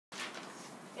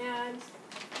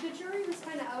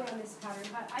out on this pattern,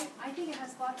 but I think it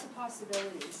has lots of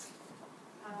possibilities.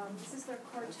 This is the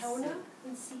Cortona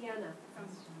and Sienna.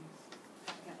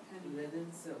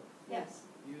 Linen silk. Yes.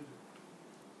 Beautiful.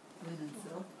 Linen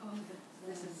silk. Oh,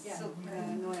 this is Yeah. silk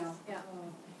noil. Yeah.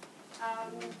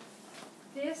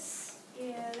 This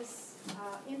is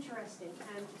interesting,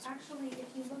 and actually,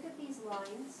 if you look at these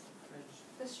lines, French.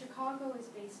 the Chicago is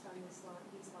based on these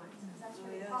lines, because that's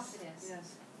where the pocket is.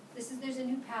 Yes. There's a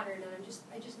new pattern, and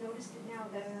I just noticed it now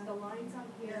that Yeah. the lines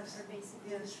on here Yes. are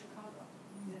basically Yes. Chicago.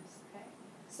 Yes. Okay,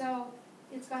 so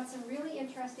it's got some really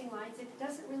interesting lines. It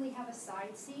doesn't really have a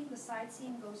side seam. The side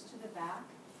seam goes to the back,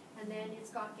 and then it's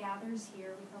got gathers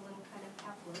here with a little kind of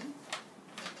peplum,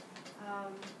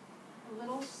 a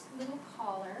little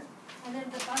collar, and then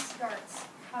the bust darts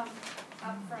come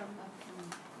up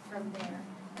from there.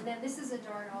 And then this is a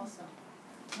dart also.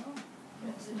 Oh.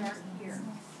 It's a dart here.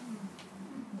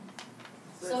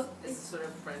 So it's sort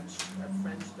of French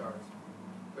dart,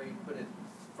 where you put it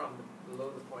from below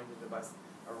the point of the bust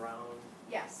around.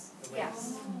 Yes, The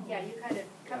yes. wings. Yeah, you kind of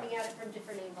coming at it from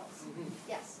different angles. Mhm.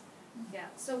 Yes. Yeah.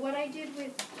 So what I did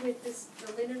with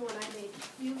the linen one I made,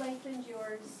 you lengthened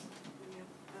yours,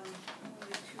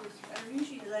 Only 2 or 3. I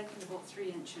usually lengthen about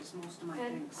 3 inches most of my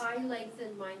and things. I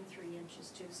lengthened mine 3 inches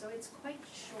too. So it's quite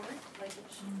short, like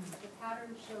the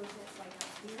pattern shows it like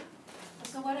up here.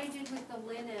 So what I did with the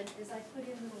linen is I put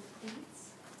in little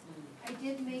pleats. I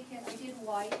did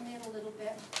widen it a little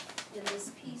bit in this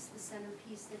piece, the center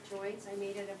piece that joins. I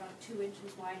made it about 2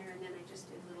 inches wider, and then I just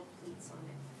did little pleats on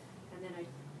it. And then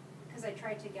because I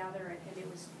tried to gather it, and it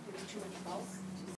was too much bulk.